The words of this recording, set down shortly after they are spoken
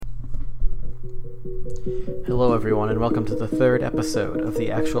Hello, everyone, and welcome to the third episode of the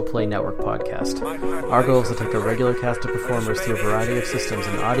Actual Play Network podcast. Our goal is to take a regular cast of performers through a variety of systems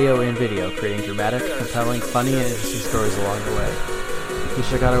in audio and video, creating dramatic, compelling, funny, and interesting stories along the way. Please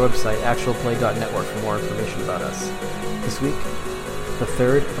check out our website, actualplay.network, for more information about us. This week, the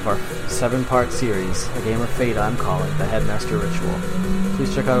third of our 7-part series, A Game of Fate I'm calling The Headmaster Ritual.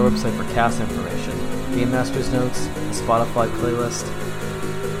 Please check out our website for cast information, Game Master's notes, a Spotify playlist,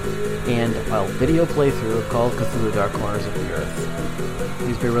 and a video playthrough of Call of Cthulhu Dark Corners of the Earth.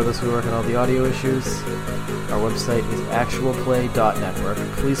 Please bear with us, we work on all the audio issues. Our website is actualplay.network.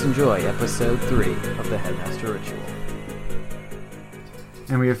 Please enjoy episode 3 of The Headmaster Ritual.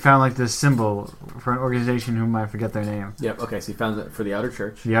 And we have found like this symbol for an organization whom I forget their name. Yep, okay, so you found it for the Outer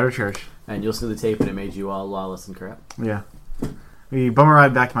Church. The Outer Church. And you'll see the tape and it made you all lawless and corrupt. Yeah. We bummer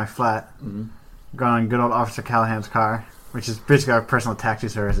ride back to my flat. Mm-hmm. Gone on good old Officer Callahan's car, which is basically our personal taxi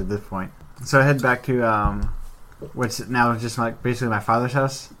service at this point. So I head back to what's now just like basically my father's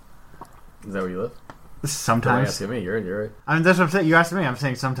house. Is that where you live? Sometimes. You're asking me. You're right. I mean, that's what I'm saying. You asked me. I'm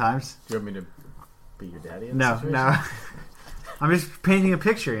saying sometimes. Do you want me to be your daddy in No, this situation? no. I'm just painting a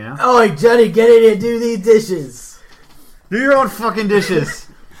picture, you know? Oh, hey, Johnny, get in here and do these dishes. Do your own fucking dishes.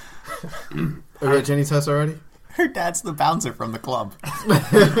 Are you at Jenny's house already? Her dad's the bouncer from the club.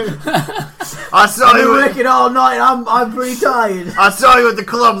 I saw I've been you. working all night. I'm pretty tired. I saw you at the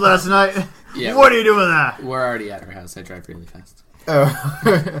club last night. Yeah, What are you doing there? We're already at her house. I drive really fast. Oh.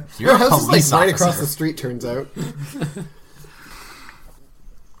 You're Your a house is like police right officer. across the street, turns out.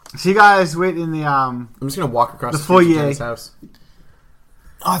 So you guys wait in the I'm just going to walk across The the, street to foyer. Jenny's house.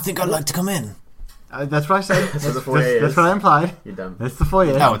 I think I'd like to come in. That's what I said. the foyer that's is. what I implied. You're dumb. That's the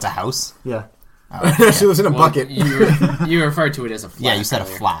foyer. No, it's a house. Yeah. She lives in a bucket. You referred to it as a flat. Yeah, you said a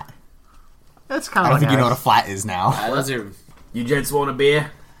earlier. flat. That's kind I of don't like think you know what a house. flat is now. Those are You gents want a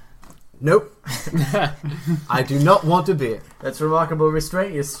beer? Nope. I do not want a beer. That's remarkable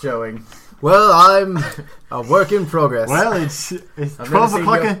restraint you're showing. Well, I'm a work in progress. Well, it's I've 12 never seen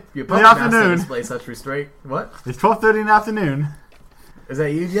o'clock your in the puppet master afternoon. display such restraint. What? It's 12:30 in the afternoon. Is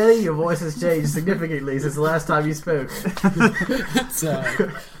that you, Jenny? Your voice has changed significantly since the last time you spoke. it's,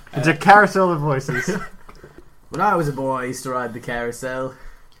 It's a carousel of voices. When I was a boy, I used to ride the carousel.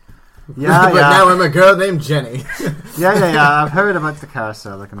 Yeah, but yeah. now I'm a girl named Jenny. Yeah. I've heard about the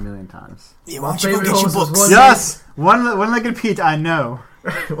carousel like a million times. Yeah, why My don't you go favorite get your horse was books? one- Yes! One-legged Pete, I know.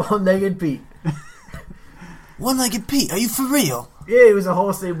 One-legged Pete. One-legged Pete, are you for real? Yeah, he was a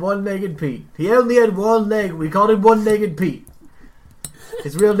horse named One-legged Pete. He only had one leg. We called him One-legged Pete.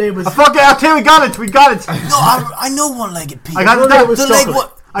 His real name was... Oh, fuck it, okay, we got it! No, I know one-legged Pete. I got His the real name was the leg. Chocolate.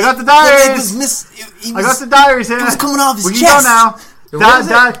 What? I got the The leg diaries! was he I got was, the diaries here! it was coming off his We can chest. go now! What is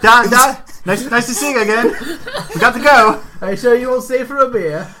it? Da. Nice to see you again. We got to go. Are you sure you won't stay for a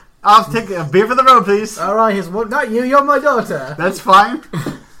beer? I'll take a beer for the road, please. Alright, here's one... Not you, you're my daughter. That's fine.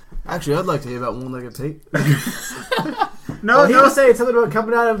 Actually, I'd like to hear about One-Legged Pete. No, Well, he no. was saying something about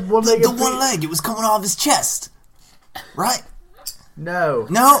coming out of One-legged The Pete. one leg, it was coming off his chest. Right? No.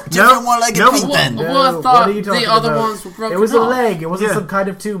 No, different one-legged no. Pete then. No, well, I what thought are you talking the other about? ones were broken It was a off. leg. It wasn't Yeah. some kind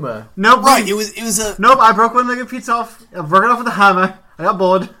of tumor. Nope. Right, it was a... Nope, I broke one-legged Pete's off. I broke it off with a hammer. I got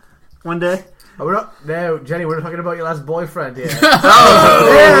bored one day. Oh, we're not... No, Jenny, we're not talking about your last boyfriend here.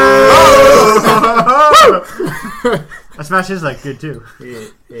 I smashed his leg good too.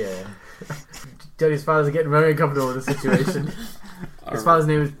 Yeah. Jenny's father's getting very uncomfortable with the situation. Her father's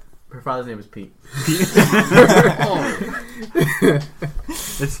name is Pete.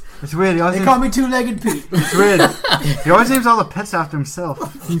 It's weird. He always They names, call me Two-Legged Pete. it's weird. He always names all the pets after himself.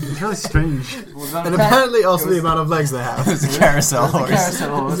 It's really strange. And apparently also the amount of legs they have. It was a carousel horse.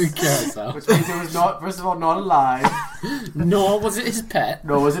 Carousel horse. Carousel. Which means it was not, first of all, not alive. Nor was it his pet.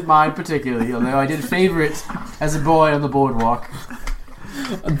 Nor was it mine particularly, although I did favour it as a boy on the boardwalk.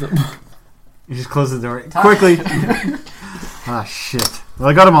 He just closes the door quickly. Ah, shit. Well,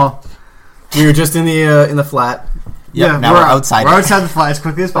 I got them all. We were just in the flat. Yep, now we're outside. We're outside the fly as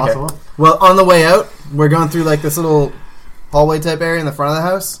quickly as possible. Well, on the way out, we're going through like this little hallway type area in the front of the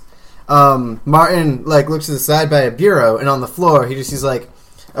house. Martin like looks to the side by a bureau, and on the floor he just sees like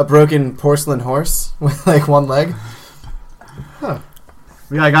a broken porcelain horse with like one leg. Yeah,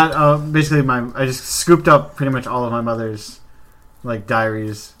 I got basically I just scooped up pretty much all of my mother's like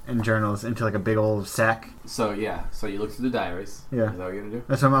diaries and journals into like a big old sack. So you look through the diaries. Yeah. Is that what you're gonna do?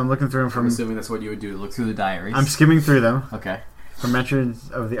 That's what I'm looking through them I'm from. assuming that's what you would do. Look through the diaries. I'm skimming through them Okay. from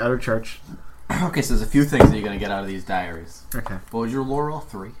mentions of the outer church. Okay, so there's a few things that you're gonna get out of these diaries. Okay. What was your lore roll?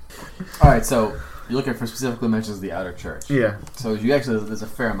 3. Alright, so you're looking for specifically mentions of the outer church. Yeah. So you actually there's a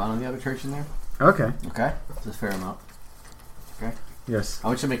fair amount of the outer church in there. Okay. Okay. There's a fair amount. Okay. Yes. I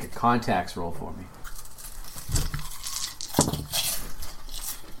want you to make a contacts roll for me.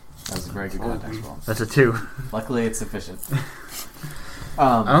 That was a very good contacts roll. That's a 2. Luckily, it's sufficient.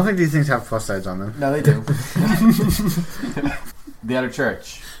 I don't think these things have plus sides on them. No, they do. The Outer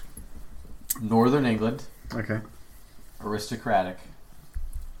Church. Northern England. Okay. Aristocratic.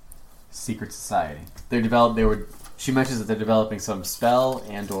 Secret society. She mentions that they're developing some spell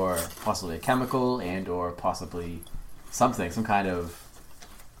and or possibly a chemical and or possibly something, some kind of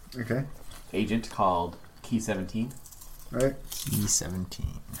Okay. agent called Key 17. Right. E17,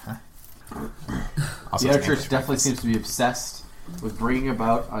 huh? The Outer Church definitely seems to be obsessed with bringing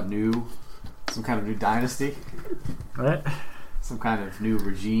about some kind of new dynasty, Right. some kind of new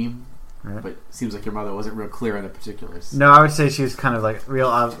regime. Right. But it seems like your mother wasn't real clear on the particulars. No, I would say she was kind of like real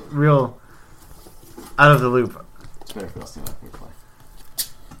out of the loop. It's better for us to know we play.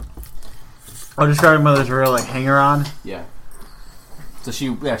 I would describe my mother as a real like hanger-on. Yeah. So she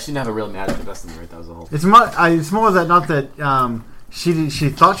didn't have a real magical destiny, right? That was the whole. It's more that not that she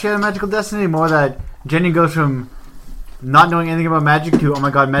thought she had a magical destiny, more that Jenny goes from not knowing anything about magic to, oh my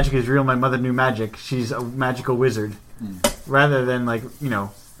god, magic is real. My mother knew magic. She's a magical wizard, rather than like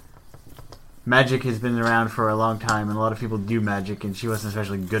magic has been around for a long time, and a lot of people do magic, and she wasn't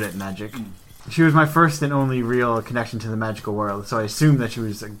especially good at magic. She was my first and only real connection to the magical world, so I assumed that she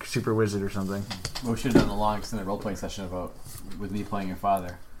was a super wizard or something. Well, we should have done a long extended role playing session with me playing your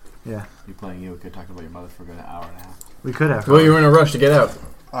father. Yeah, You playing you. We could talk about your mother for a good hour and a half. we could have. Well, you were in a rush to get out.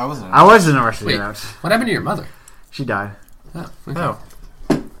 I wasn't. I was in a rush to Wait. get out. What happened to your mother? She died. Oh, okay. Oh.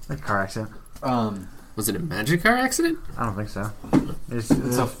 Like a car accident. Was it a magic car accident? I don't think so.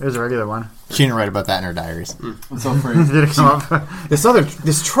 It was a regular one. She didn't write about that in her diaries. So for Did it come up?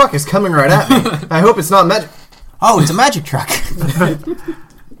 This truck is coming right at me. I hope it's not magic. Oh, it's a magic truck.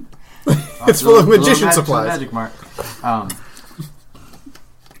 It's full of magician supplies. Magic Mark.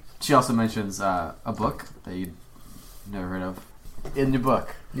 She also mentions a book that you'd never heard of. In your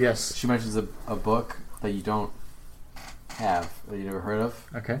book, Yes. she mentions a book that you don't have, that you never heard of.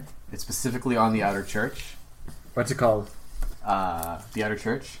 Okay. It's specifically on the Outer Church. What's it called? The Outer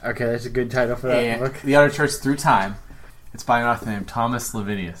Church. Okay, that's a good title for that And book. The Outer Church Through Time. It's by an author named Thomas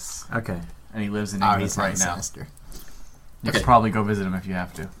Lavinius, Okay. and he lives in Oh, England he's right right now. sinister. You should probably go visit him if you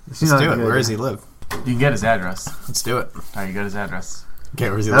have to. Let's Let's do it. Where does he live? You can get his address. Let's do it. Alright, you got his address. Okay,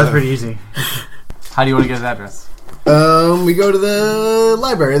 where does he That was live? pretty easy. How do you want to get his address? We go to the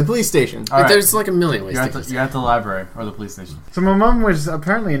library, the police station. All right. There's like a million ways You're to at, get you're at the library or the police station. So my mom was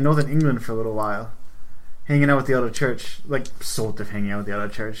apparently in Northern England for a little while, hanging out with the Outer Church, like sort of hanging out with the Outer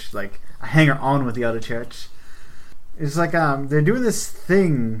Church, like a hanger-on with the Outer Church. It's like they're doing this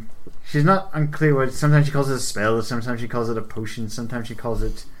thing. She's not unclear what. Sometimes she calls it a spell. Sometimes she calls it a potion. Sometimes she calls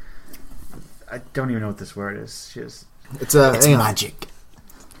it. I don't even know what this word is. It's It's hang on. magic.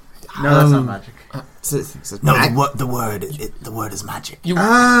 No, that's not magic. No, mag- the word is magic. You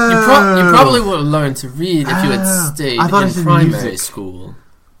probably would have learned to read if you had stayed I thought it in said primary music. school.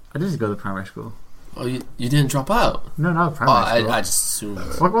 I did go to primary school. Oh, you didn't drop out? No, not Oh, primary school. I just assumed.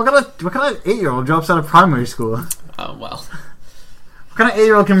 What kind of 8-year-old drops out of primary school? Oh, well. What kind of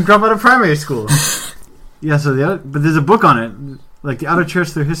 8-year-old can drop out of primary school? Yeah, so but there's a book on it, like the Outer Church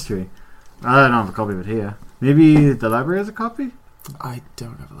Through History. I don't have a copy of it here. Maybe the library has a copy? I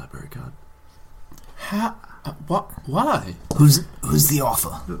don't have a library card. What? Why? Who's the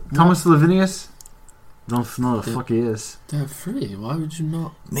author? Thomas Lavinius? Don't know who the fuck he is. They're free. Why would you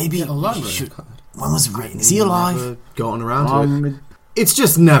not Maybe get a library you should. card? When was it written? Is he alive? Never gotten around to it. It- It's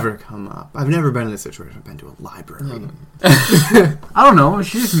just never come up. I've never been in this situation. I've been to a library. No. I don't know.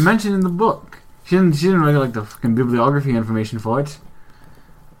 She just mentioned in the book. She didn't write like the fucking bibliography information for it.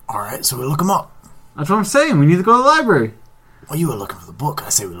 All right, so we look him up. That's what I'm saying. We need to go to the library. Well, you were looking for the book. I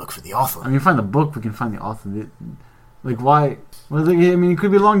say we look for the author. I mean, find the book. We can find the author. Like, why? Well, I mean, he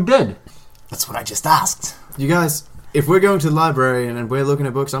could be long dead. That's what I just asked. You guys, if we're going to the library and we're looking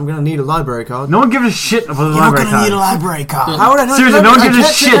at books, I'm going to need a library card. No one gives a shit about the You're not library going to need a card. library card. How would I know? Seriously, no one gives a I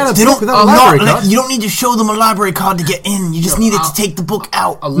can't shit. check out They a book don't, without a library card. you don't need to show them a library card to get in. You just need it to take the book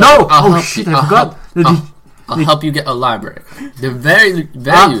out. No! I'll Oh help shit! you. I forgot. I'll help you get a library. They're very,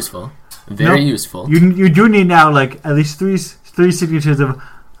 very useful. Very useful. You do need now like at least three signatures of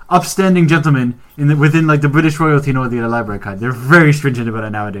upstanding gentlemen within like the British royalty in order to get a library card. They're very stringent about it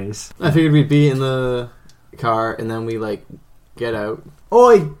nowadays. I figured we'd be in the car and then we like get out.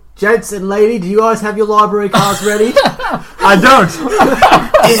 Oi, gents and lady, do you guys have your library cards ready? I don't.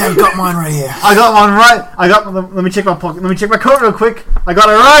 Yeah, I've got mine right here. I got one right. Let me check my pocket. Let me check my coat real quick. I got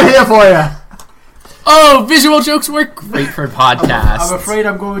it right here for you. Oh, visual jokes work great for podcasts. I'm afraid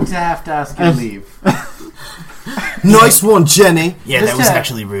I'm going to have to ask you to leave. Nice one, Jenny. Yeah, that was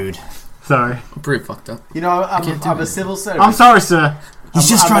actually rude. Sorry. I'm pretty fucked up. You know, can't do I'm a it. civil servant. I'm sorry, sir. He's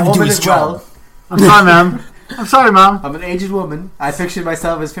just I'm trying a to do woman his as job. well. I'm sorry, ma'am. I'm sorry, ma'am. I'm an aged woman. I pictured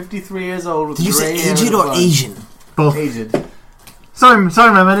myself as 53 years old with Did you say grey hair aged and or blonde. Asian? Both. Aged. Sorry,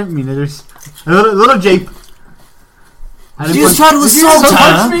 ma'am. I didn't mean it. There's a little jape. Did you just try to assault So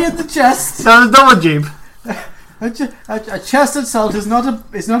punch her? me in the chest. No, there's double jape. A chest assault is not a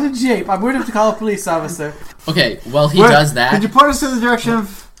jape. I'm going to have to call a police officer. Okay, well, he Where- does that. Could you point us to the direction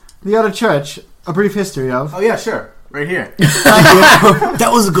of the other church? A brief history of. Oh yeah, sure. Right here. That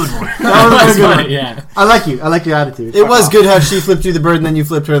was a good one. That was a That's good one. funny, yeah. I like you. I like your attitude. It was good how she flipped you the bird and then you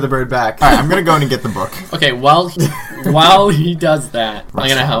flipped her the bird back. Alright, I'm gonna go in and get the book. Okay, while he does that, I'm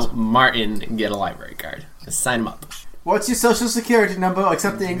gonna help Martin get a library card. Just sign him up. What's your social security number?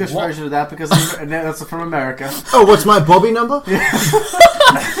 Except the English What? version of that because that's from America. Oh, what's my Bobby number?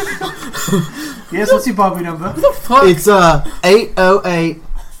 Yes, what's your Bobby number? It's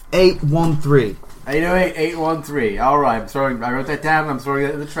 808-813. 808-813. Alright, I wrote that down and I'm throwing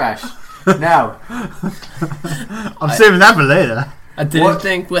it in the trash. Now, I'm saving that for later. I didn't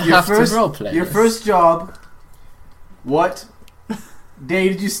think we'll have to roleplay. Your this. first job, what day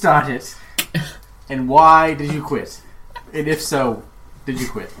did you start it? And why did you quit? And if so, did you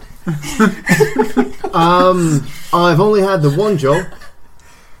quit? I've only had the one job.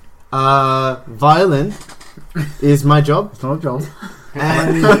 Violin is my job. It's no joke.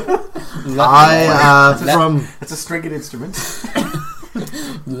 And I, It's a stringed instrument.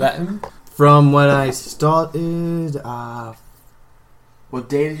 Latin? from when I started, What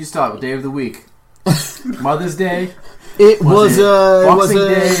day did you start? What day of the week? Mother's Day? it was Boxing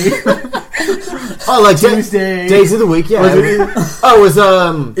Day? oh, like Tuesday? days of the week, yeah. Was it- Oh, it was,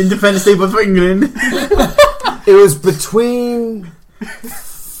 Independence Day, but for England. it was between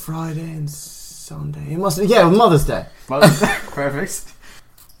Friday and Sunday. It must, yeah, it was Mother's Day. Mother's Day. Perfect.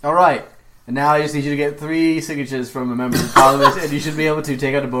 Alright. And now I just need you to get 3 signatures from a member of Parliament and you should be able to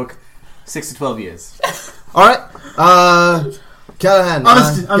take out a book 6 to 12 years. Alright, Callahan,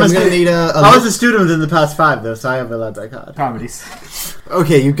 I'm gonna need a I was a student within the past 5, though, so I have a library card. Comedies.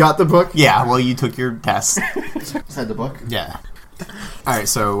 Okay, you got the book? Yeah, well, you took your test. Said the book. Yeah. Alright,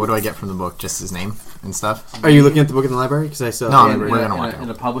 so what do I get from the book? Just his name and stuff? Are you looking at the book in the library? Because I saw No, the I'm- library. we're gonna work and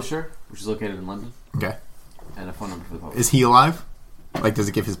a publisher, which is located in London, Okay. and a phone number for the publisher. Is he alive? Like, does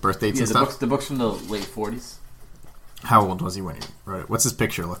it give his birth dates Yeah, and the stuff? book's from the late 40s. How old was he when he wrote it? What's his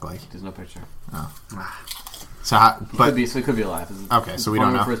picture look like? There's no picture. So, how, He but could be alive. His- Okay, his so we phone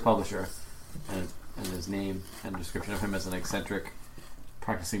don't number know. for his publisher, and his name and a description of him as an eccentric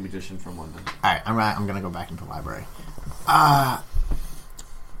practicing magician from London. alright, I'm gonna go back into the library.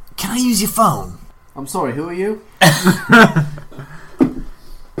 Can I use your phone? I'm sorry, who are you?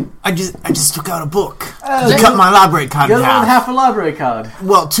 I just took out a book. Oh, You cut my library card You're in the one with half. half a library card.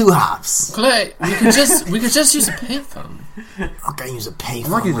 Well, 2 halves. Clay, we could just use a payphone. I'm not gonna use a not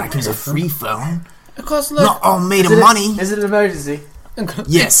payphone. using I can use a a free phone. It costs like Not all made of Is it- money. Is it an emergency?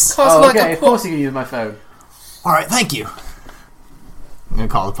 Yes. costs Oh, like okay. a Of course you can use my phone. All right, thank you. I'm gonna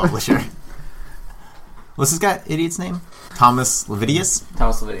call the publisher. What's this guy? Idiot's name? Thomas Lavinius?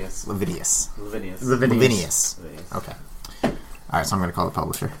 Thomas Lavinius. Lavinius. Lavinius. Lavinius. Lavinius. Okay. Alright, so I'm gonna call the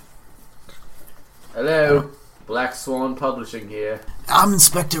publisher. Hello, Black Swan Publishing here. I'm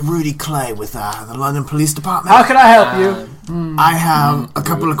Inspector Rudy Clay with the London Police Department. How can I help you? I have a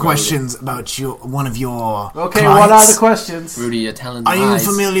couple of questions about one of your Okay, clients. what are the questions? Rudy, you're telling Are you lies.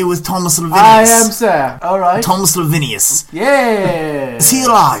 familiar with Thomas Lavinius? I am, sir. Alright. Thomas Lavinius. Yes. Is he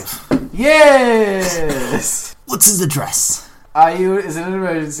alive? Yes. What's his address? Is it an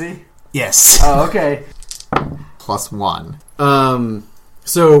emergency? Yes. Oh, okay. +1.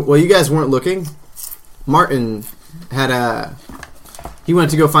 So while you guys weren't looking, Martin had he went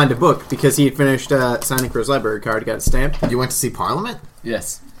to go find a book because he had finished signing for his library card, got it stamped. You went to see Parliament?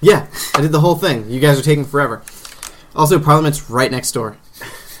 Yes. Yeah, I did the whole thing. You guys are taking forever. Also, Parliament's right next door.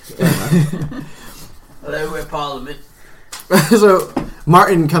 Hello, we're Parliament. So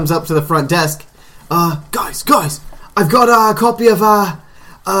Martin comes up to the front desk. Guys, I've got a copy of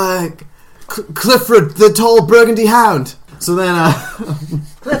Clifford the Tall Burgundy Hound. So then,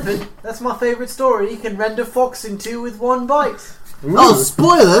 Clifford, that's my favourite story. You can render fox in 2 with 1 bite. oh,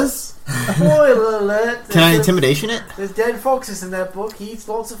 spoilers! Spoiler alert. Can I There's- intimidation it? There's dead foxes in that book. He eats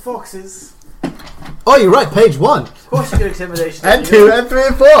lots of foxes. Oh, you're right. Page 1 Of course you get intimidation. And don't you? 2, and 3,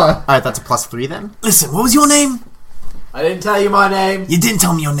 and 4. Alright, that's a +3 then? Listen, what was your name? I didn't tell you my name. You didn't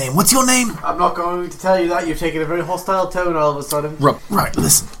tell me your name. What's your name? I'm not going to tell you that. You've taken a very hostile tone all of a sudden. Right,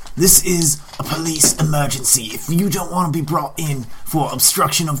 listen. This is a police emergency. If you don't want to be brought in for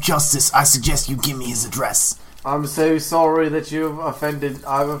obstruction of justice, I suggest you give me his address. I'm so sorry that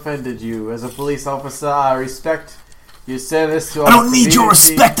I've offended you. As a police officer, I respect your service to our I don't need your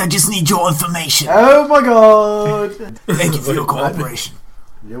community. respect, I just need your information. Oh my god! Thank you for your cooperation.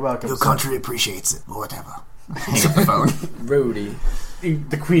 You're welcome. Your sir. country appreciates it, or whatever. Hang up the phone. Rudy,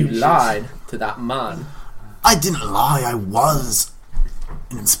 The queen you lied to that man. I didn't lie, I was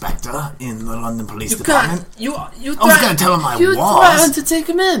an inspector in the London Police Department. You I was going to tell him I You was. threatened to take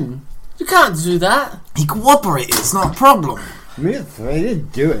him in. You can't do that. He cooperated, it's not a problem. I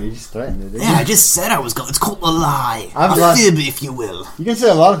didn't do it. You just threatened it. Yeah, I just said I was going. It's called a lie. I'm a glad- fib, if you will. You can say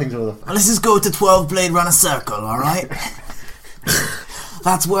a lot of things over the phone. Let's just go to 12 Blade Runner Circle, alright?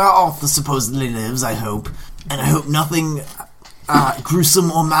 That's where Arthur supposedly lives, I hope. And I hope nothing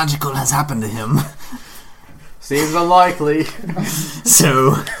gruesome or magical has happened to him. Seems unlikely.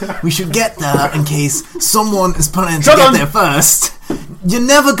 So, we should get there in case someone is planning to Shotgun! get there first. You're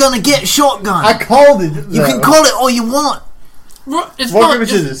never gonna get shotgun. I called it. You can call it all you want. It's Rock, not. paper,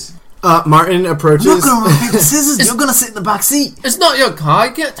 scissors. Martin approaches. I'm not gonna rock, paper, scissors. You're gonna sit in the back seat. It's not your car.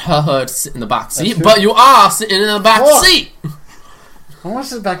 Get her to sit in the back seat, true. but you are sitting in the back What? seat. I want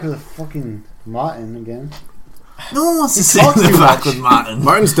to sit back with a fucking Martin again. No one wants to sit talks in the too back much. with Martin.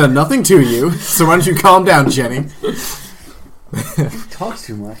 Martin's done nothing to you, so why don't you calm down, Jenny? He talks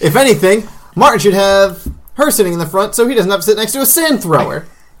too much. If anything, Martin should have her sitting in the front so he doesn't have to sit next to a sand thrower.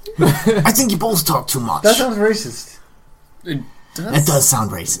 I think you both talk too much. That sounds racist. That does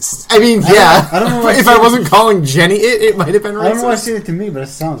sound racist. I mean, yeah. I don't know why if I I said- wasn't calling Jenny it might have been I don't know why I racist. say it to me, but it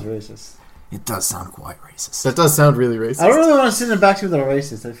sounds racist. It does sound quite racist. That does sound really racist. I don't really want to sit in the back seat with a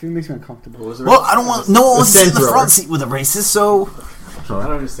racist. I feel it makes me uncomfortable. Well, I don't want. No one wants to sit in the sand front thrower. seat with a racist, so I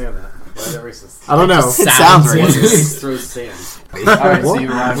don't understand that. Why is that racist? I don't know. it sounds Sounds racist. Throws sand. Alright, so you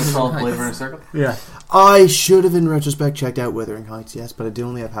arrive at 12 Blade Runner Circle? Yeah. I should have, in retrospect, checked out Wuthering Heights, yes, but I do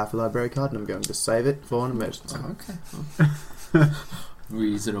only have half a library card, and I'm going to save it for an emergency. Okay.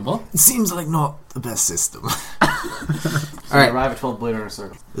 Reasonable. It seems like not the best system. So Alright. you arrive at 12 Blade Runner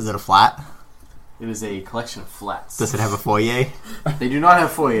Circle. Is it a flat? It is a collection of flats. Does it have a foyer? They do not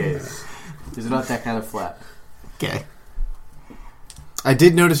have foyers. These are not that kind of flat. Okay. I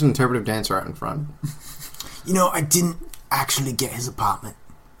did notice an interpretive dancer out in front. You know, I didn't actually get his apartment.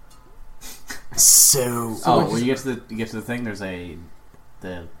 So. Oh, when you get to the thing, there's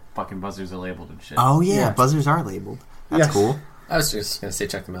the fucking buzzers are labeled and shit. Oh yeah, Yeah. buzzers are labeled. That's Yes. cool. I was just gonna say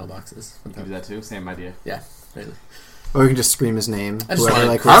check the mailboxes. You can do that too. Same idea. Really. Or we can just scream his name. I just Whoever,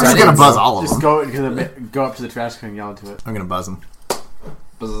 wanna- like, I'm works just at gonna it. buzz all of Just them. go up to the trash can and yell into it. I'm gonna buzz them.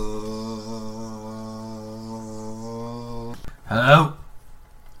 Hello?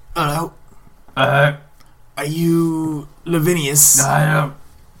 Hello? Are you Lavinius?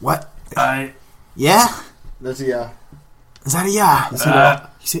 What? Yeah? That's a yeah. Is that a yeah?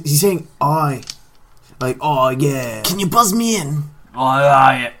 He's saying I. Like, oh yeah. Can you buzz me in?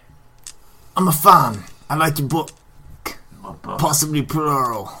 I'm a fan. I like your book. Possibly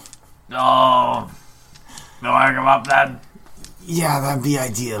plural. No, I come up then. Yeah, that'd be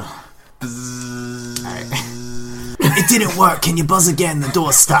ideal. Alright. It didn't work. Can you buzz again? The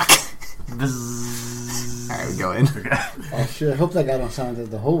door's stuck. Alright, we go in. Oh shit! I hope that guy don't sound like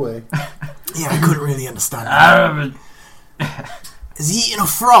that the whole way. Yeah, I couldn't really understand that. Is he eating a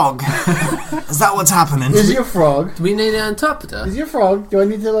frog? Is that what's happening? Is he a frog? Do we need an interpreter? Is he a frog? Do I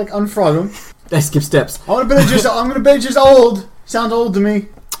need to like unfrog him? I skip steps. I'm gonna bet he's just old. Sounds old to me.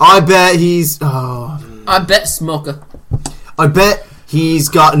 I bet he's. Oh. I bet smoker. I bet he's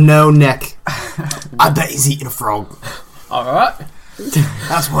got no neck. I bet he's eating a frog. Alright.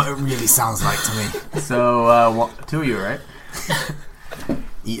 That's what it really sounds like to me. So, two of you, right?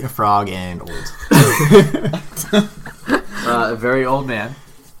 Eat a frog and old. A very old man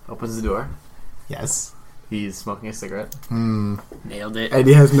opens the door. Yes. He's smoking a cigarette. Nailed it. And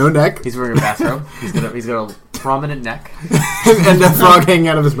he has no neck. He's wearing a bathrobe. He's got a prominent neck. And a frog hanging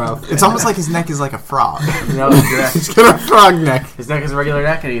out of his mouth. It's almost like his neck is like a frog. No, correct. He's got a frog neck. His neck is a regular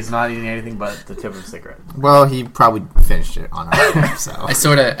neck, and he's not eating anything but the tip of a cigarette. Well, he probably finished it on a so. I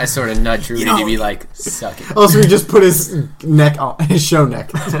sort of nudge Rudy know- to be like, suck it. Also, he just put his neck on his show neck.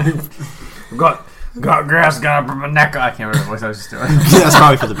 Got grass got from my neck. I can't remember the voice I was just doing. That's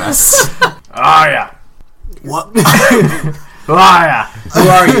probably for the best. Oh yeah. What? Oh yeah. Who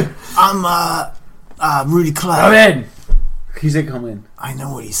are you? I'm Rudy Come Clay. in. He said, "Come in." I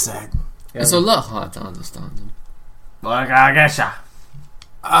know what he said. It's a lot hard to understand him. Look, I guess ya.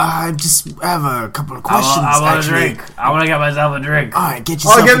 I just have a couple of questions. I want a actually. drink. I want to get myself a drink. Alright, get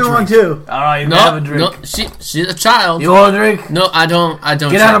yourself I'll give a him one drink. too. All right, you can have a No, drink. no, she's a child. You want a drink? No, I don't.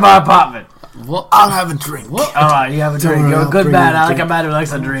 Get out of my apartment. What? I'll have a drink. What? Alright, you have a drink. You're a good man. I like a man who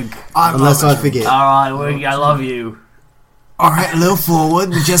likes a drink. Unless I forget. Alright, I love you. Alright, a little forward.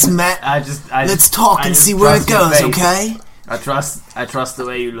 We just met. Let's talk and see where it goes, okay? I trust the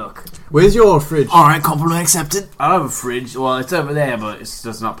way you look. Where's your fridge? Alright, compliment accepted. I don't have a fridge. Well, it's over there, but it's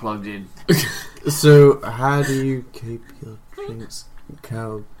just not plugged in. So, how do you keep your drinks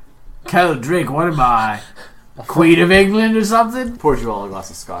cold? Cold drink? What am I? Queen of England or something? Pours you all a glass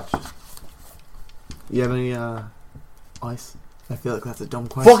of scotch. You have any ice? I feel like that's a dumb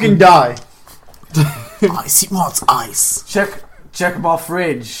question. Fucking die. Ice. He wants ice. Check my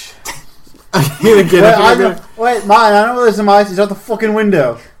fridge. I'm gonna get up. Wait, man, I know there's some ice. It's out the fucking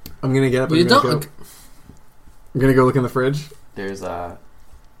window. I'm gonna get up. Well, you I'm don't. gonna go look in the fridge. There's a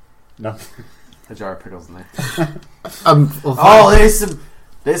jar of pickles in there.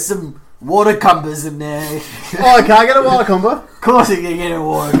 There's some water cumbers in there. Oh, can I get a water cumber? Of course you can get a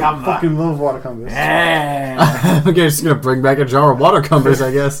water cumber. Fucking love water cumbers. Yeah. Okay, just gonna bring back a jar of water cumbers,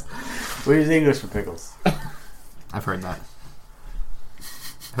 I guess. We use English for pickles. I've heard that.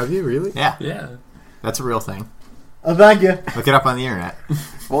 Have you really? Yeah, Yeah. that's a real thing. Oh, thank you. Look it up on the internet.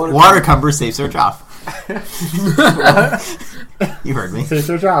 Water Cumber safe search off. You heard me. Say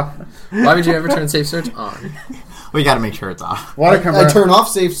search off. Why would you ever turn safe search on? We gotta make sure it's off. Water cumber. I turn off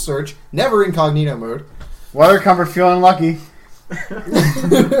safe search. Never incognito mode. Water cumber feeling lucky.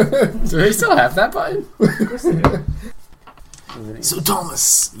 Do they still have that button? So,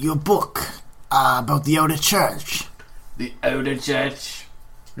 Thomas, your book about the outer church. The outer church.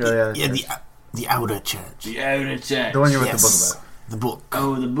 Yeah. The outer church. The outer church. The one you wrote Yes. the book about. The book.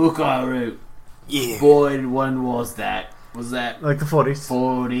 Oh, the book I wrote. Yeah. Boy, when was that? Was that Like the 40s.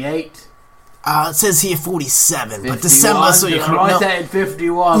 48? It says here 47, 51? but December, so you Did I can write no, that in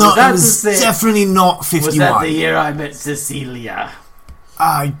 51? no, was that it was the definitely not 51. Was that the year I met Cecilia?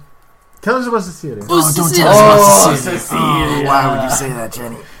 Tell us about Cecilia. Oh, don't Cecilia? tell us Oh, about Cecilia. Cecilia. Oh, why would you say that,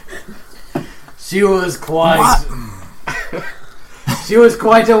 Jenny? She was quite... What? She was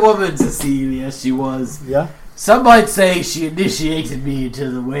quite a woman, Cecilia. She was... Yeah? Some might say she initiated me into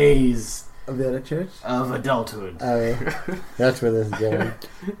the ways Of the other church? of adulthood. Oh, yeah. That's where this is going.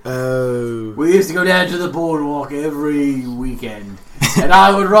 Oh. We used to go down to the boardwalk every weekend. And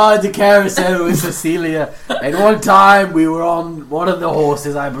I would ride the carousel with Cecilia. And one time we were on one of the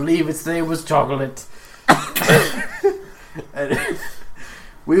horses. I believe its name was Chocolate. And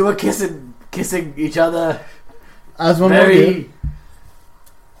we were kissing each other As one would very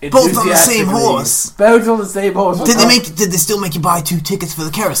Both on the same enthusiastically. horse. Both on the same horse. Did they still make you buy 2 tickets for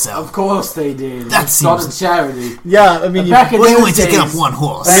the carousel? Of course they did. That It's not a seems- charity. Yeah, I mean, Back in Well, you those only taking days- up one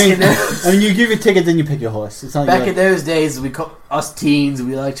horse. Back in those- I mean, you give your ticket, then you pick your horse. It's not Back like in those days, us teens,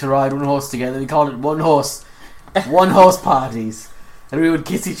 we liked to ride one horse together. We called it one horse parties, and we would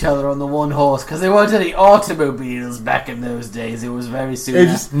kiss each other on the one horse because there weren't any automobiles back in those days. It was very soon.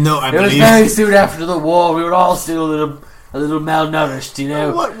 It's- No, I It was believe. very soon after the war. We were all still a little malnourished, you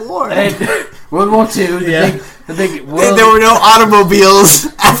know. What war? And World War II, the big world, There were no automobiles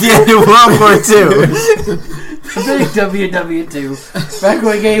at the end of World War II. the big WW2. Back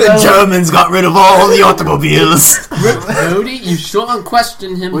when we gave The out, Germans got rid of all the automobiles. Cody, you shouldn't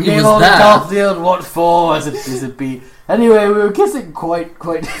question him. we He gave was all the there. Caulfield what for as it be. Anyway, we were kissing quite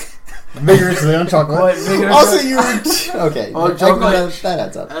vigorously on chocolate. vigorously. Also, you were... Okay. Oh, I chocolate. that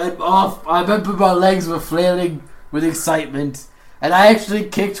adds up. I remember my legs were flailing with excitement, and I actually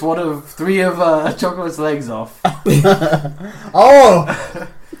kicked 3 of Chocolate's legs off. Oh!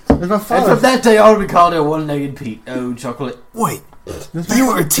 There's my And father. from that day on, we called her One-Legged Pete. Oh, Chocolate. Wait, you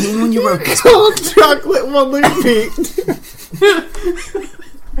were a teen when you wrote this. Chocolate one Pete.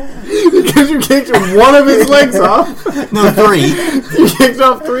 Because you kicked one of his legs off. No, 3. You kicked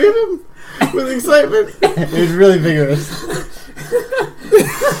off 3 of them with excitement. It was really vigorous.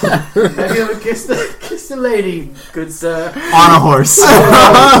 Have you ever kissed a lady, good sir? On a horse.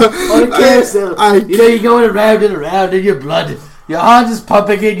 On a carousel. You know, you're going around and around in your blood. Your heart is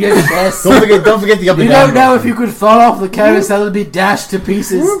pumping in your chest. Don't forget the up and You down. don't know if you could fall off the carousel and be dashed to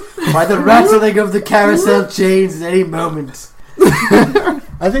pieces by the rattling of the carousel chains at any moment.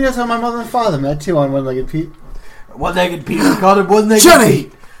 I think that's how my mother and father met too, on One-Legged Pete. One-Legged Pete. We called him One-Legged Johnny!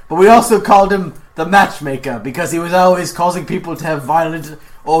 Pete. But we also called him the matchmaker because he was always causing people to have violent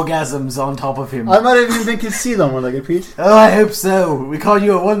orgasms on top of him. I might have even been concealed on One-Legged Pete. Oh, I hope so. We call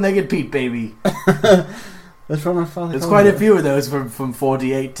you a One-Legged Pete, baby. That's what my father There's called quite me. a few of those from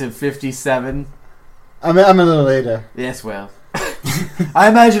 48 to 57. I'm a little later. Yes, well. I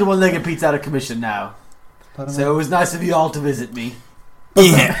imagine One-Legged Pete's out of commission now. But So it was nice of you all to visit me.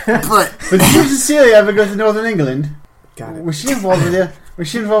 Yeah, but did you and Cecilia ever go to Northern England? Got it. Was she involved with you? Was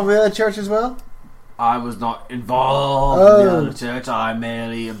she involved with the other church as well? I was not involved in the other church. I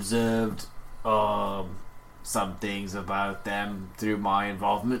merely observed some things about them through my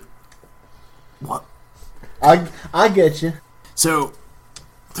involvement. What? I get you. So,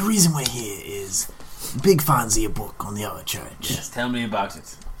 the reason we're here is Big fancy a book on the other church. Yes, tell me about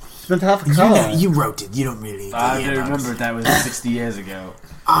it. Spent half a car. You wrote it. You don't really. I don't remember. That was 60 years ago.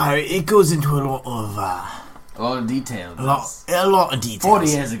 It goes into a lot of a lot of details. A lot of details. 40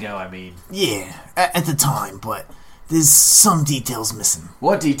 years ago, I mean. Yeah, at the time, but there's some details missing.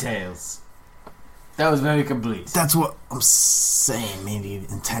 What details? That was very complete. That's what I'm saying. Maybe you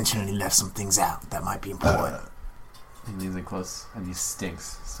intentionally left some things out that might be important. He leans in close and he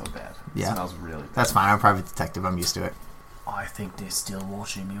stinks so bad. It Yeah. smells really bad. That's fine. I'm a private detective. I'm used to it. I think they're still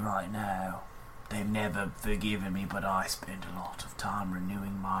watching me right now. They've never forgiven me, but I spend a lot of time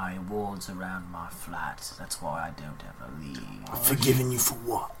renewing my awards around my flat. That's why I don't ever leave. Forgiving you for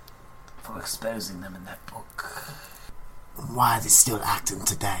what? For exposing them in that book. Why are they still acting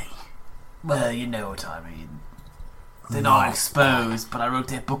today? Well, you know what I mean. They're not exposed, but I wrote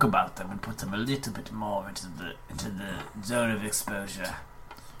that book about them and put them a little bit more into the zone of exposure.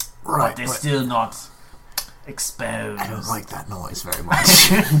 Right, But they're still not exposed. I don't like that noise very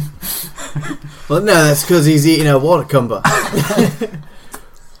much. Well, no, that's because he's eating a watercumber.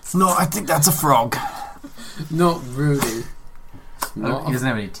 No, I think that's a frog. Not Rudy. Not He doesn't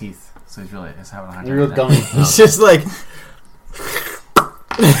have any teeth, so he's really having a hard You're real time. gummy. He's just like...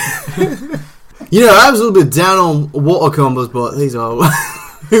 You know, I was a little bit down on watercumbers, but these are...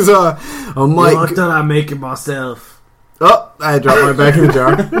 these are... Oh, my... I thought I'd make it myself. Oh, I dropped my back in the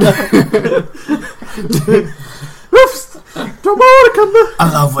jar. Oops! Drop my watercumber! I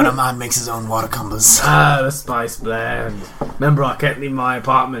love when a man makes his own watercumbers. Ah, the spice blend. Remember, I can't leave my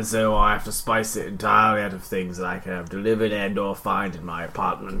apartment, so I have to spice it entirely out of things that I can have delivered and or find in my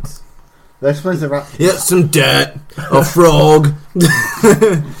apartment. That explains the Yeah, some dirt, a frog,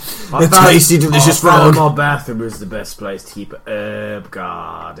 a tasty, delicious I found frog. my bathroom is the best place to keep an herb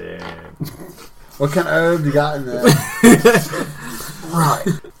garden. What kind of herb you got in there? Right.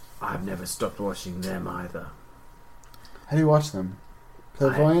 I've never stopped watching them either. How do you watch them?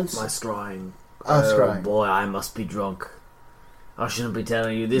 Clairvoyance? My scrying. Oh, scrying. Boy, I must be drunk. I shouldn't be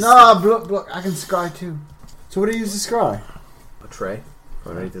telling you this. No, look, I can scry too. So what do you use to scry? A tray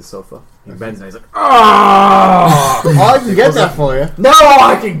underneath the sofa. He bends and he's like, Oh, I can get that for you. "No,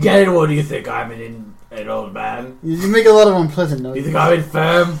 I can get it. What do you think? I'm an old man? You make a lot of unpleasant noises. You think I'm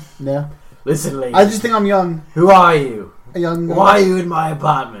infirm? No. Listen, lady. I just think I'm young. Who are you? A young... Why are you in my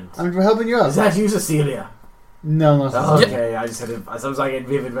apartment? I'm helping you out. Is that you, Cecilia? No, no. Oh, okay, I just had sometimes I get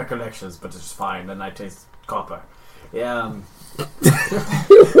vivid recollections, but it's fine. Then I taste copper. Yeah.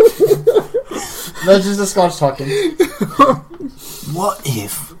 That's just a Scotch talking. What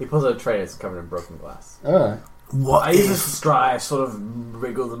if? He pulls out a tray that's covered in broken glass. Alright. What I use this if? to scry. I sort of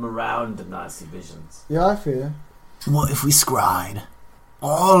wriggle them around and I see visions. Yeah, I feel you. What if we scried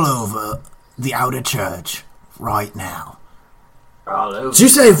all over the outer church right now? All over. Did you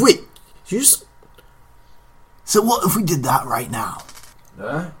say if we... Did you just... So what if we did that right now?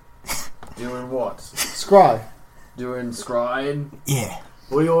 Huh? Doing what? Scry. Doing scrying? Yeah.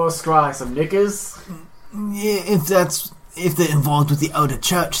 We all scry some knickers. Yeah, if they're involved with the outer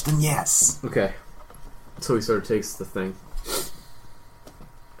church, then yes. Okay. So he sort of takes the thing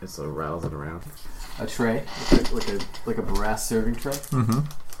and sort of rattles it around. A tray, like a brass serving tray.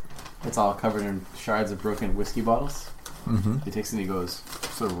 Mm-hmm. It's all covered in shards of broken whiskey bottles. Mm-hmm. He takes it and he goes,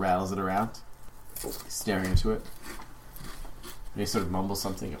 sort of rattles it around, staring into it. And he sort of mumbles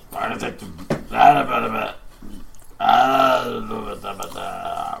something. What's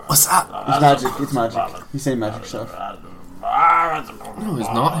that? It's magic. It's magic. He's saying magic stuff. No, he's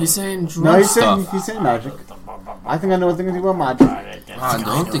not. He's saying drunk No, stuff. he's saying magic. I think I know a thing or two about magic. I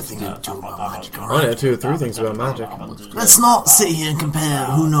don't think you you do do. about magic. I know 2 or 3 things about magic. Let's not sit here and compare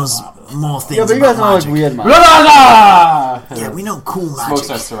who knows more things Yeah, but you guys know about like magic. weird magic. Yeah, we know cool Smoke magic.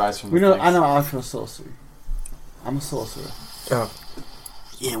 starts to rise from We the know. thing. I know actual sorcery. I'm a sorcerer.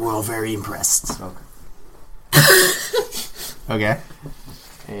 Yeah, we're all very impressed. Okay.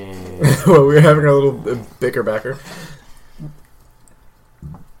 And Well, we were having a little bicker-backer.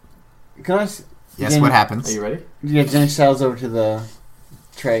 Can I? Yes, Again, what are happens? you ready? Yeah, Jenny sails over to the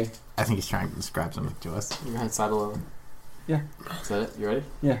tray. I think he's trying to describe something to us. Your hand saddle over. Yeah. Is that it? You ready?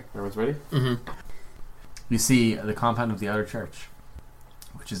 Yeah. Everyone's ready? Mm-hmm. You see the compound of the outer church,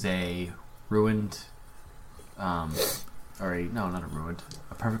 which is a ruined, not a ruined,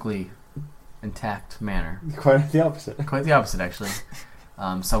 a perfectly intact manor. Quite the opposite. Quite the opposite, actually.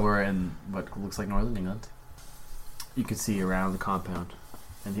 Somewhere in what looks like northern England. You can see around the compound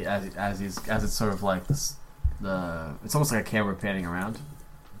And as it's sort of like this, it's almost like a camera panning around,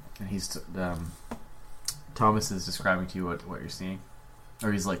 and Thomas is describing to you what you're seeing,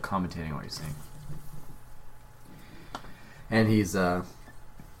 or he's like commentating what you're seeing. And you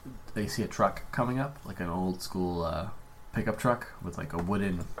see a truck coming up, like an old school pickup truck with like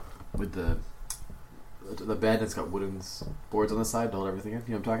with the bed, and it's got wooden boards on the side to hold everything in.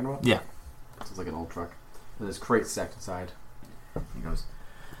 You know what I'm talking about? Yeah. So it's like an old truck. And there's crates stacked inside. He goes,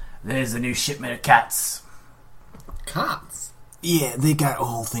 "There's a new shipment of cats." Cats? Yeah, they got a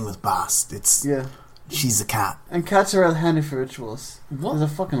whole thing with Bast. She's a cat. And cats are real handy for rituals. What?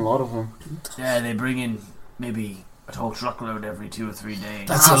 There's a fucking lot of them. Yeah, they bring in maybe a whole truckload every 2 or 3 days.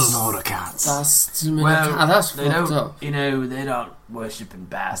 That's a lot of cats. That's they fucked don't, up. they don't worship in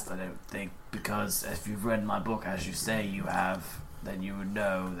Bast, I don't think, because if you've read my book, as you say you have, then you would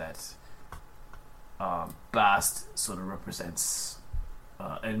know that Bast sort of represents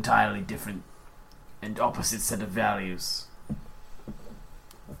an entirely different and opposite set of values.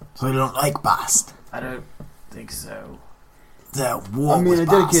 So they don't like Bast. I don't think so. They're at war I mean, with I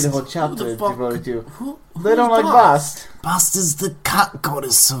Bast. dedicated a whole chapter devoted to. Who They don't like Bast. Bast is the cat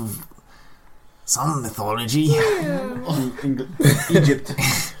goddess of some mythology. Egypt.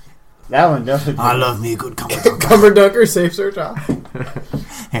 That one definitely. I love me a good Cumber. Cumberdunker, safe search off.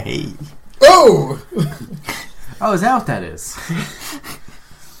 Hey. Oh! "Oh, is that what that is?"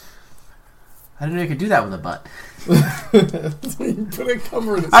 I didn't know you could do that with a butt. You put a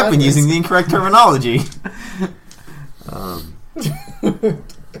cumber in I've been using the incorrect terminology.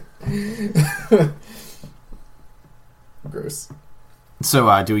 Gross.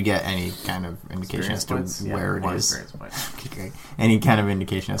 So, do we get any kind of indication as to Experience points? where Yeah, one it is? experience point. Okay, great. Any kind of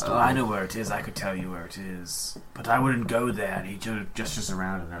indication as to I know where it is. I could tell you where it is, but I wouldn't go there. And he just Gestures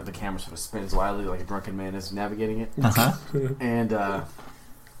around, and the camera sort of spins wildly like a drunken man is navigating it. Uh-huh. And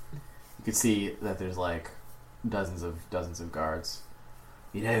you can see that there's like dozens of guards.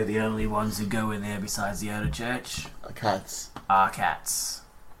 You know, the only ones who go in there besides the outer church Cats. are cats.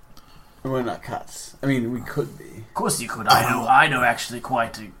 We're not cats. I mean, we could be. Of course you could. I know actually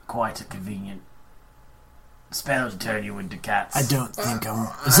quite a convenient spell to turn you into cats. I don't think I'm...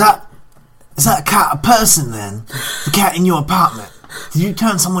 Is that a cat a person, then? The cat in your apartment? Did you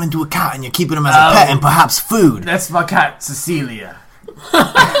turn someone into a cat and you're keeping them as a pet and perhaps food? That's my cat, Cecilia.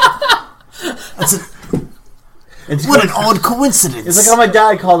 What an odd coincidence. It's like how my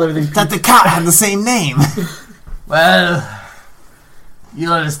dad called everything. that the cat had the same name. Well,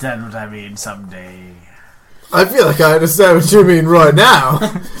 you'll understand what I mean someday. I feel like I understand what you mean right now.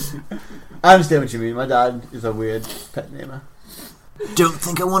 I understand what you mean. My dad is a weird pet namer. Don't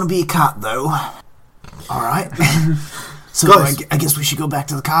think I want to be a cat, though. Alright. So Guys. I guess we should go back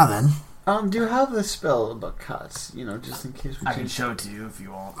to the car, then. Do you have the spell about cats? You know, just in case we I can change. show it to you if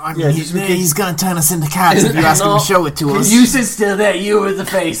you want. I mean, Yeah, just in case- he's going to turn us into cats if you ask him to show it to us. You sit still there, you with the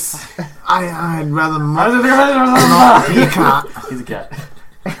face. I'd rather not be a cat. He's a cat.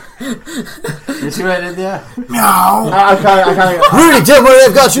 You see what I did there? Meow. I can't. Rudy, tell me where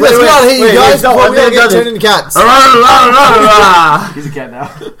they've got you. Let's get out of here, you guys. no, Before we I all think I get got turned it. into cats. He's a cat now.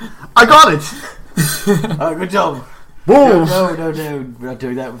 I got it. Oh, good job. Boom. No, we're not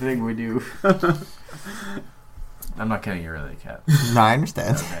doing that thing we do. I'm not kidding. You're really a cat. No, I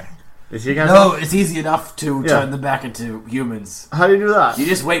understand. Okay. Is you guys? No, it's easy enough to Yeah. turn them back into humans. How do you do that? You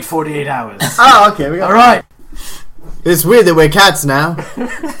just wait 48 hours. Oh, okay. We got. All right. It's weird that we're cats now.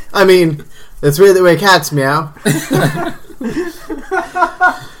 I mean, it's weird that we're cats, meow.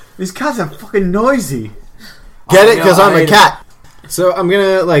 These cats are fucking noisy. Get it? Because yeah, I'm I a hate cat. So I'm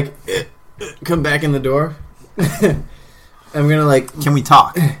gonna, like, come back in the door. I'm gonna, like... Can we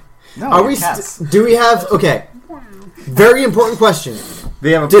talk? No, Are we're we... cats. do we have... Okay. Very important question.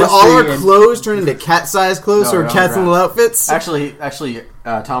 They have a Did all our +3 and- clothes turn into cat-sized clothes No, or they're on cats in the little outfits? Actually,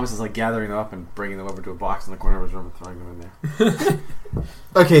 Thomas is like gathering them up and bringing them over to a box in the corner of his room and throwing them in there.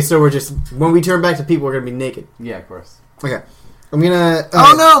 Okay, so we're just... When we turn back to people, we're gonna be naked. Yeah, of course. Okay. I'm gonna...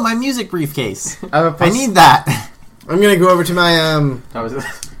 Oh no, my music briefcase. I have a I need that. I'm gonna go over to my, That was it.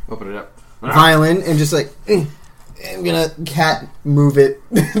 Open it up. violin and just, like... I'm gonna cat move it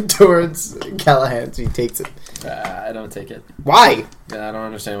towards Callahan so he takes it. I don't take it. Why? Yeah, I don't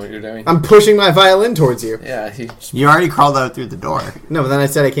understand what you're doing. I'm pushing my violin towards you. Yeah, You already crawled out through the door. No, but then I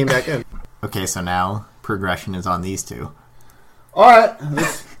said I came back in. Okay, so now progression is on these two. Alright.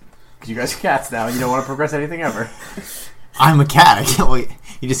 You guys are cats now, and you don't want to progress anything ever. I'm a cat. I can't wait.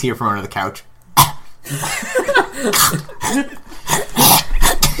 You just hear from under the couch.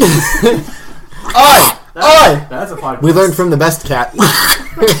 Oi! Oi! That's a podcast. We learned from the best cat.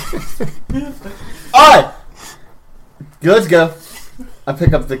 Alright. Let's go. I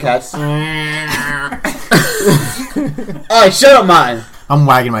pick up the cats. Alright, shut up, mine. I'm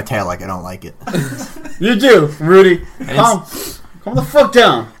wagging my tail like I don't like it. You do, Rudy. Calm the fuck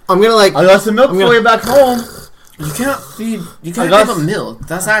down. I'm gonna like. I got some milk for you back home. You can't feed. You can't I give them milk.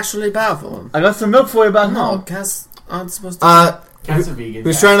 That's actually bad for them. I got some milk for you back No, home. cats aren't supposed to. Cats are vegan.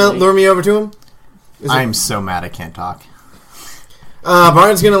 Who's trying to lure me over to him? I'm so mad I can't talk.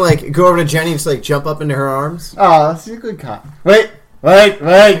 Barnes gonna like go over to Jenny and just like jump up into her arms. Oh, that's a good cat. Wait.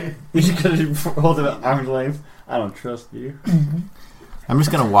 You should hold it at arm's length. I don't trust you. I'm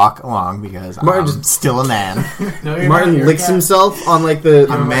just gonna walk along because Martin I'm still a man. No, Martin licks himself on like the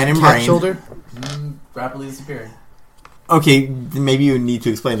I'm a man in cat's brain. shoulder. Rapidly disappearing. Okay, maybe you need to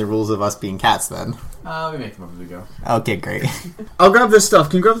explain the rules of us being cats then. We make them up as we go. Okay, great. I'll grab this stuff.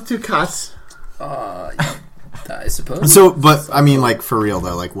 Can you grab the 2 cats? I suppose. So, but I mean, like for real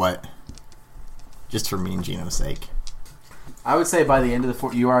though, like what? Just for me and Gino's sake. I would say by the end of the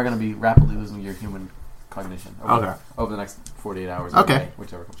you are going to be rapidly losing your human cognition. Over the next 48 hours. Okay. Day,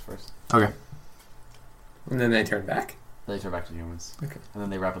 whichever comes first. Okay. And then they turn back. They turn back to humans. Okay. And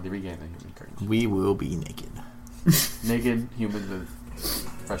then they rapidly regain their human cognition. We will be naked. Naked humans with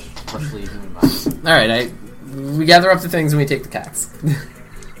freshly human minds. All right, we gather up the things and we take the cats.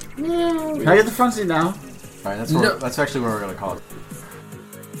 Can I get the front seat now? Alright, that's actually what we're going to call it.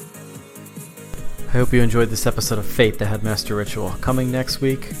 I hope you enjoyed this episode of Fate, the Headmaster Ritual. Coming next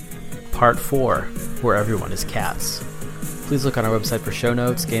week, Part 4, where everyone is cats. Please look on our website for show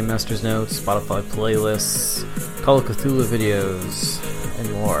notes, Game Master's notes, Spotify playlists, Call of Cthulhu videos,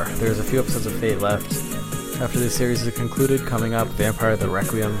 and more. There's a few episodes of Fate left. After this series is concluded, coming up, Vampire the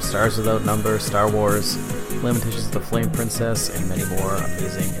Requiem, Stars Without Number, Star Wars, Lamentations of the Flame Princess, and many more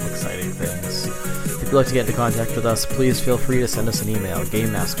amazing and exciting things. If you'd like to get into contact with us, please feel free to send us an email,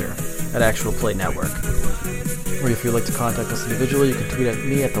 GameMaster@Actual Play Network. Or if you'd like to contact us individually, you can tweet at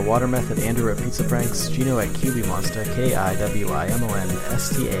me at The Water Method, Andrew at Pizza Pranks, Gino at QBmonsta, KIWIMONSTA,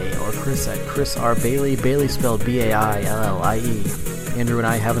 or Chris at Chris R. Bailey, Bailey spelled BAILLIE. Andrew and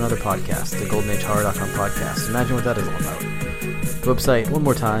I have another podcast, the GoldenAgeHorror.com podcast. Imagine what that is all about. The website, one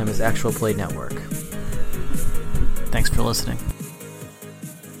more time, is Actual Play Network. Thanks for listening.